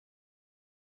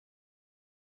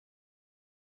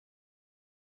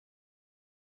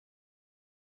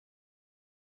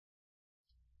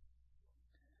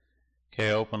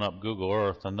Okay, open up Google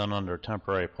Earth and then under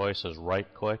temporary places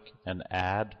right click and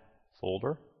add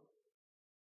folder.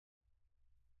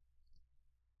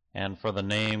 And for the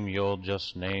name, you'll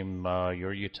just name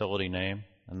your utility name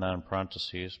and then in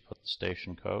parentheses put the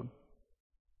station code.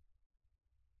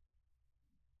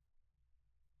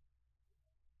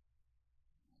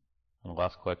 And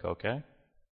left click OK.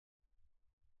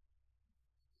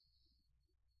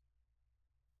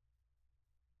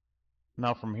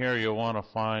 Now from here you'll want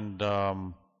to find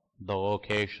the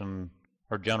location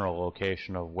or general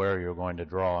location of where you're going to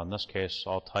draw. In this case,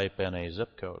 I'll type in a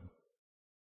zip code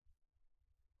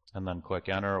and then click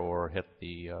enter or hit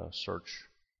the search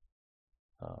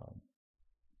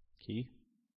key.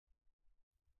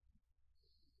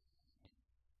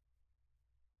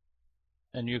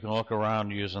 And you can look around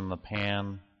using the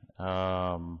pan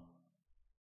and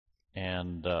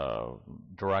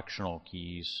directional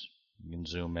keys. You can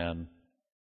zoom in,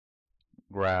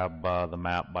 grab the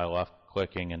map by left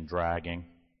clicking and dragging.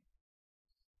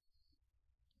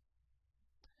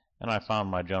 And I found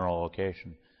my general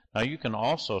location. Now you can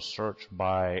also search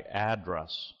by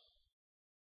address,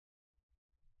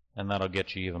 and that'll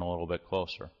get you even a little bit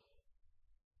closer.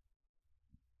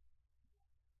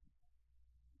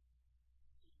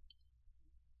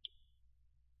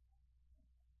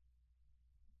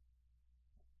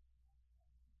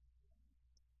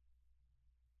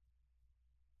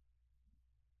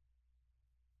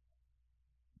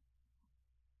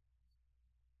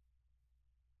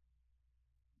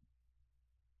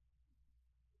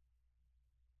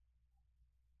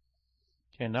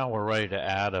 Okay, now we're ready to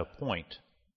add a point,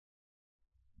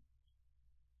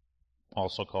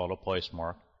 also called a place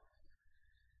mark.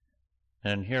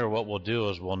 And here what we'll do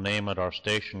is we'll name it our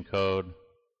station code,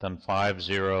 then 5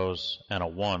 zeros and a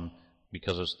 1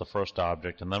 because it's the first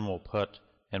object, and then we'll put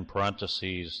in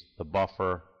parentheses the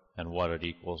buffer and what it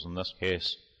equals. In this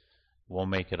case, we'll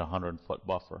make it a 100-foot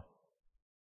buffer.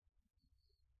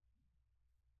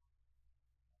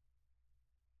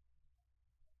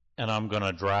 And I'm going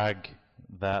to drag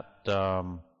that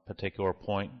particular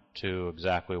point to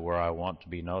exactly where I want to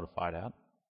be notified at.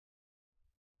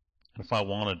 If I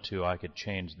wanted to, I could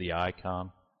change the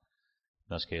icon.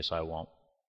 In this case, I won't.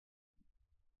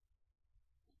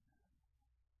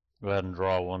 Go ahead and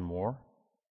draw one more.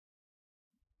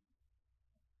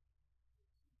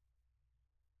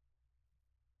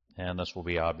 And this will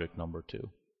be object number 2.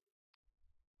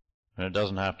 And it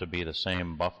doesn't have to be the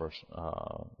same buffer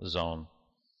zone.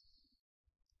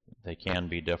 They can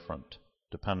be different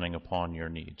depending upon your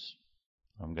needs.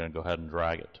 I'm going to go ahead and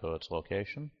drag it to its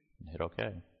location and hit OK.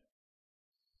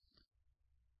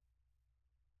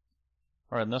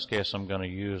 All right, in this case, I'm going to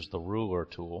use the ruler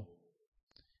tool,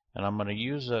 and I'm going to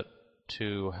use it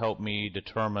to help me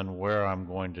determine where I'm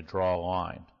going to draw a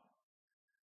line.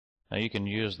 Now, you can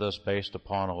use this based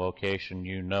upon a location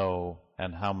you know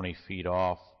and how many feet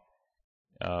off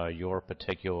your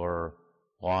particular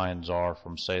lines are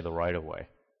from, say, the right-of-way.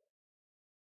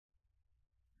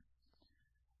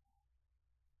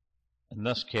 In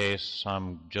this case,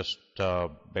 I'm just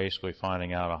basically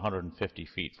finding out 150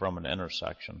 feet from an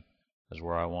intersection is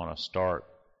where I want to start,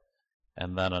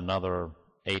 and then another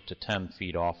 8 to 10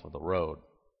 feet off of the road.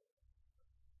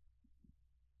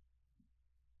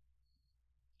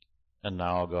 And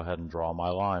now I'll go ahead and draw my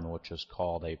line, which is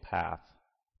called a path.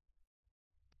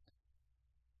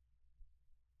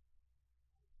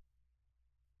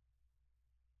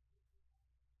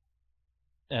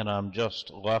 And I'm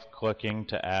just left-clicking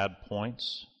to add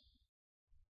points.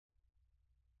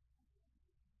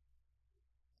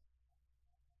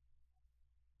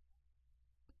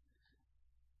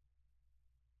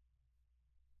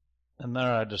 And then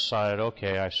I decided,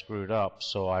 okay, I screwed up,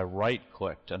 so I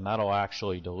right-clicked, and that'll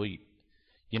actually delete.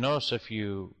 You notice if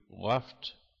you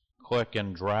left-click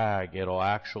and drag, it'll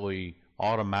actually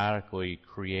automatically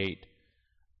create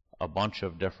a bunch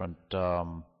of different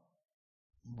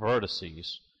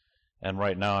vertices, and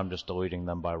right now I'm just deleting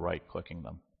them by right-clicking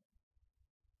them.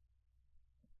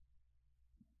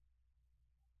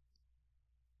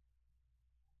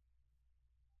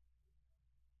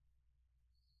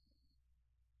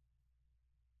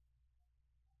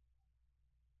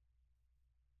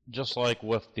 Just like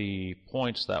with the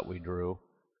points that we drew,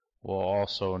 we'll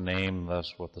also name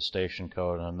this with the station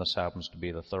code, and this happens to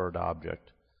be the third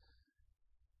object.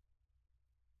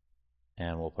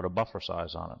 And we'll put a buffer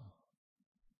size on it.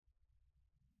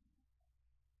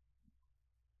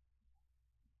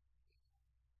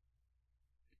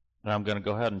 And I'm going to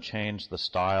go ahead and change the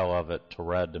style of it to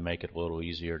red to make it a little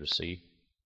easier to see.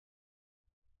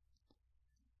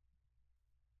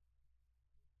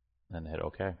 And hit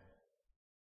OK.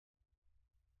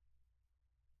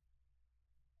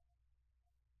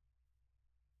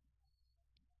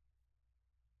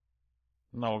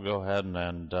 Now we'll go ahead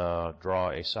and draw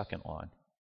a second line.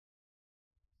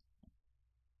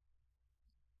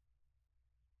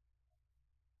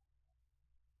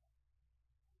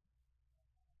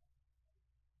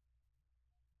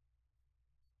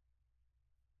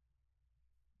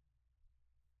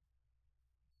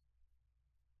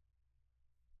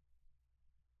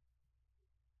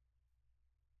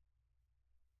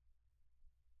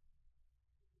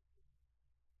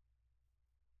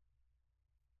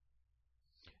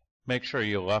 Make sure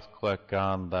you left click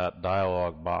on that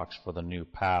dialog box for the new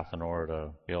path in order to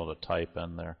be able to type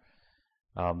in there.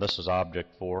 This is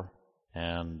object 4,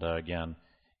 and again,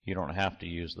 you don't have to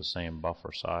use the same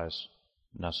buffer size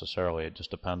necessarily. It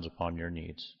just depends upon your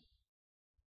needs.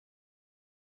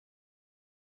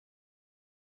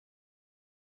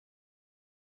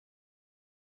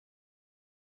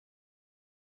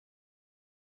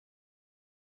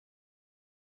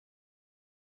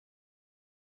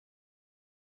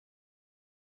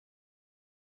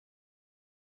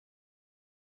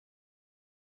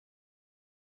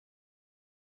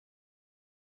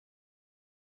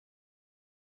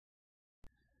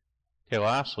 Okay,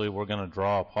 lastly, we're going to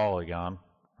draw a polygon,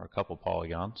 or a couple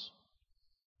polygons.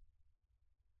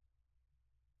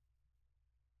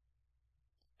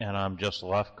 And I'm just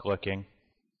left clicking,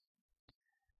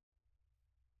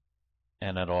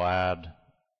 and it'll add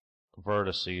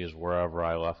vertices wherever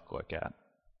I left click at.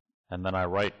 And then I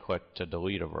right click to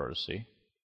delete a vertice,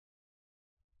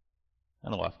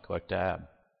 and left click to add.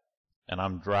 And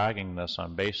I'm dragging this,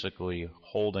 I'm basically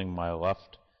holding my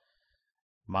left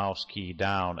mouse key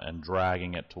down and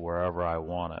dragging it to wherever I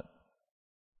want it.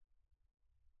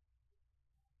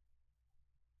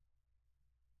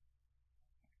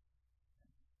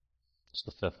 It's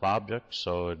the fifth object,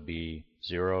 so it'd be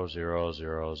 0, 0,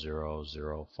 0, 0,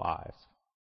 0, 5.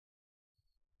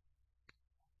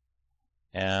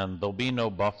 And there'll be no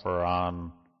buffer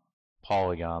on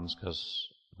polygons because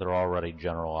they're already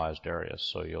generalized areas,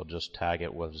 so you'll just tag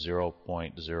it with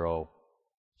 0.0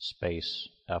 space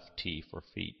ft for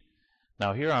feet.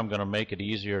 Now here I'm going to make it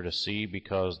easier to see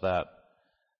because that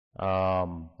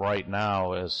right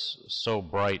now is so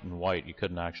bright and white you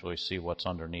couldn't actually see what's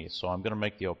underneath. So I'm going to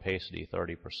make the opacity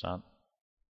 30%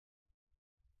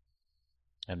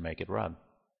 and make it red.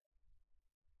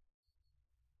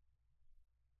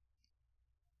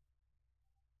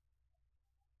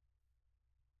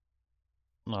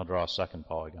 And I'll draw a second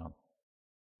polygon.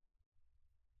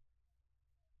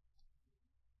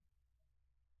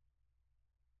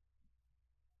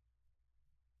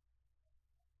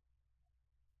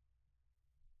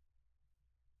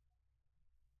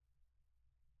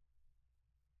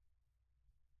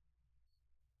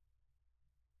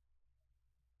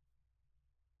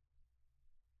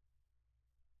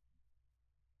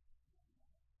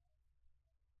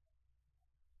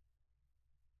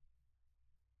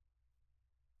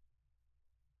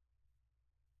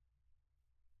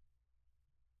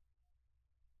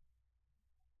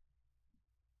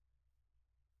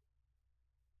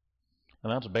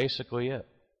 And that's basically it.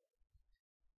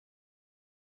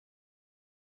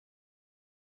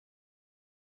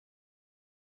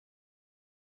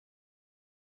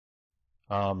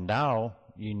 Now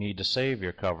you need to save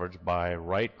your coverage by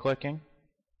right-clicking,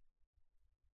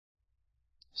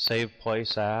 save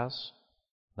place as,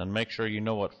 then make sure you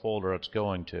know what folder it's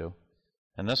going to.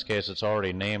 In this case, it's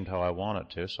already named how I want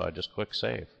it to, so I just click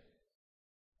Save.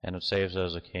 And it saves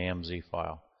as a KMZ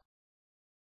file.